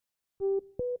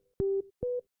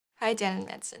Hi, Dan and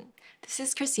Mensun. This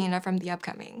is Christina from The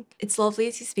Upcoming. It's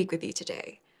lovely to speak with you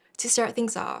today. To start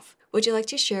things off, would you like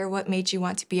to share what made you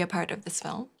want to be a part of this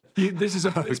film?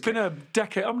 It's been a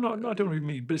decade. I don't really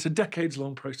mean, but it's a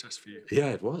decades-long process for you. Yeah,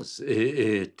 it was.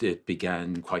 It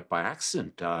began quite by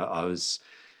accident. I was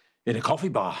in a coffee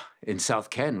bar in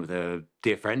South Ken with a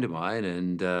dear friend of mine,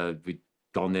 and we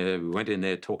went in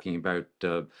there talking about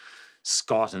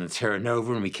Scott and the Terra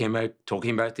Nova, and we came out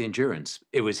talking about the Endurance.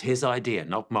 It was his idea,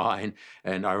 not mine.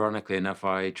 And ironically enough,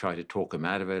 I tried to talk him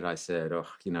out of it. I said, "Oh,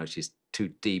 she's too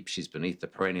deep. She's beneath the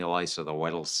perennial ice of the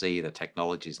Weddell Sea. The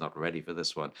technology's not ready for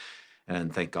this one."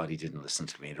 And thank God he didn't listen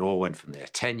to me. It all went from there.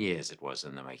 10 years it was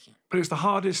in the making. But it was the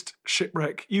hardest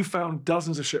shipwreck. You found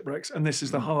dozens of shipwrecks, and this is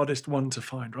the hardest one to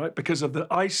find, right? Because of the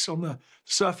ice on the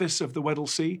surface of the Weddell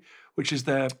Sea, which is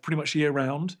there pretty much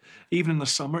year-round. Even in the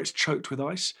summer, it's choked with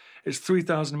ice. It's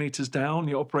 3,000 meters down.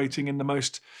 You're operating in the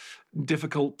most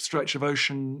difficult stretch of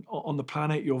ocean on the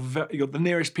planet. You're the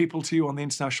nearest people to you on the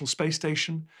International Space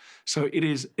Station. So it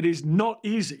is not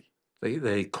easy.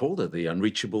 They called it the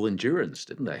unreachable endurance,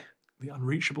 didn't they? The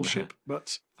unreachable ship,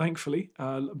 but thankfully,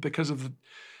 because of the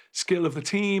skill of the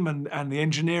team and the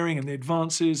engineering and the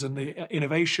advances and the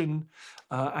innovation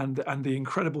and the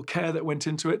incredible care that went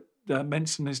into it,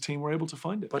 Mensun and his team were able to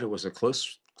find it. But it was a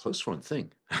close run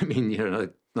thing. I mean,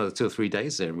 another 2 or 3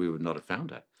 days there and we would not have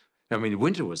found it. I mean,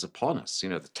 winter was upon us.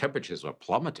 The temperatures were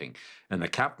plummeting and the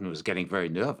captain was getting very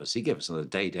nervous. He gave us another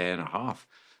day and a half.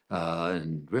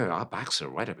 And our backs are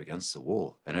right up against the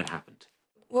wall, and it happened.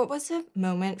 What was a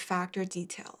moment, fact, or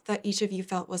detail that each of you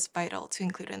felt was vital to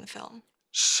include in the film?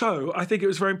 So I think it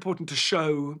was very important to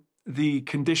show the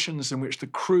conditions in which the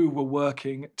crew were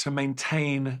working to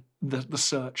maintain the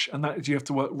search. And that is, you have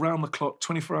to work round the clock,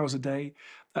 24 hours a day.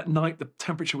 At night, the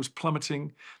temperature was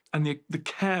plummeting, and the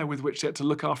care with which they had to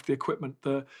look after the equipment,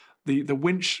 the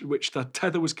winch which the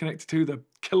tether was connected to, the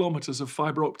kilometers of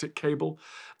fiber optic cable,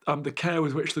 the care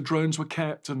with which the drones were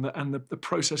kept, and the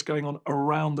process going on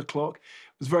around the clock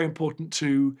was very important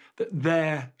to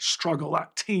their struggle.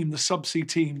 That team, the subsea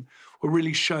team, were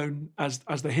really shown as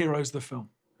the heroes of the film.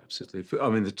 Absolutely. I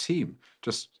mean, the team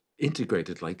just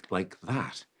integrated like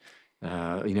that.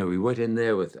 We went in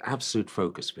there with absolute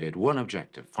focus. We had one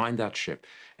objective, find that ship.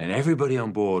 And everybody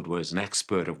on board was an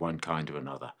expert of one kind or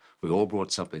another. We all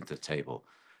brought something to the table.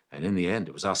 And in the end,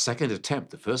 it was our second attempt.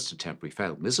 The first attempt we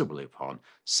failed miserably upon.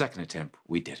 Second attempt,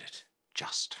 we did it.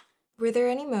 Just. Were there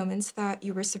any moments that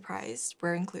you were surprised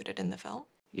were included in the film?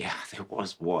 Yeah, there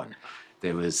was one.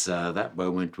 There was that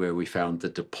moment where we found the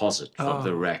deposit from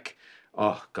the wreck.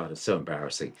 Oh, God, it's so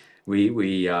embarrassing. We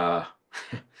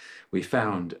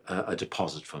found a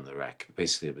deposit from the wreck.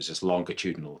 Basically, it was just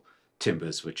longitudinal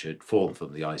timbers which had fallen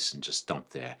from the ice and just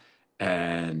dumped there.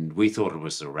 And we thought it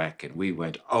was the wreck, and we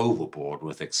went overboard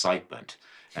with excitement.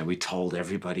 And we told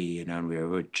everybody, and we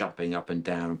were jumping up and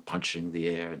down, punching the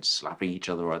air and slapping each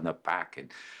other on the back.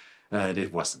 And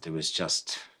it wasn't. It was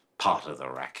just part of the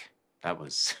wreck. That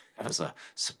was a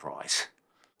surprise.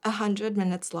 100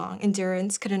 minutes long,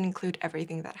 Endurance couldn't include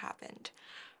everything that happened.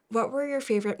 What were your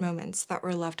favorite moments that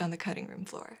were left on the cutting room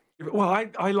floor? Well,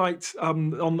 I liked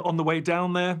on the way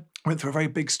down there, went through a very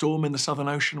big storm in the Southern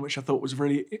Ocean, which I thought was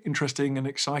really interesting and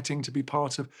exciting to be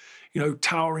part of,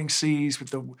 towering seas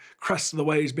with the crests of the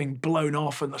waves being blown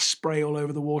off and the spray all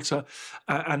over the water,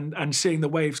 and seeing the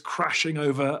waves crashing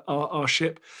over our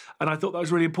ship. And I thought that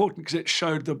was really important because it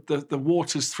showed the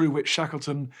waters through which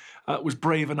Shackleton was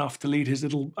brave enough to lead his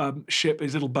little ship,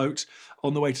 his little boat,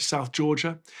 on the way to South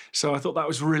Georgia. So I thought that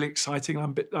was really exciting.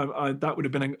 That would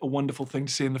have been a wonderful thing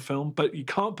to see in the film, but you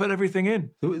can't put everything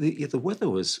in. The weather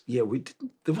was, we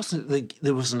didn't. There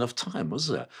wasn't enough time, was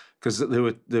there? Because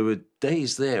there were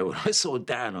days there when I saw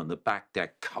Dan on the back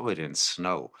deck covered in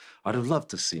snow. I'd have loved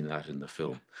to have seen that in the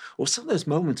film. Or some of those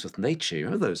moments with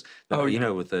nature, those,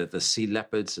 with the sea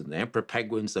leopards and the emperor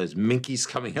penguins, those minkies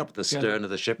coming up the stern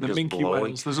of the ship, the just minky blowing.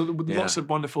 whales. There's lots of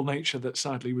wonderful nature that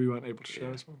sadly we weren't able to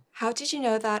show as well. How did you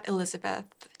know that Elizabeth,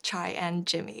 Chai, and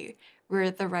Jimmy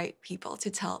were the right people to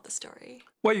tell the story?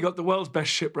 Well, you got the world's best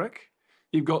shipwreck.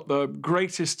 You've got the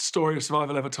greatest story of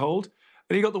survival ever told.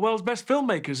 And you got the world's best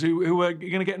filmmakers who are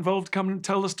going to get involved to come and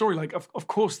tell the story. Like, of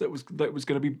course, that was going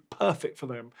to be perfect for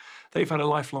them. They've had a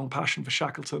lifelong passion for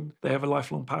Shackleton. They have a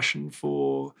lifelong passion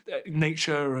for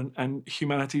nature and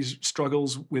humanity's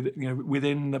struggles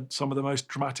within some of the most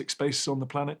dramatic spaces on the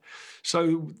planet.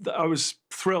 So I was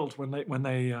thrilled when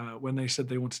they said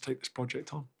they wanted to take this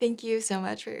project on. Thank you so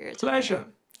much for your time. Pleasure.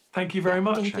 Thank you very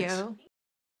much. Thank you.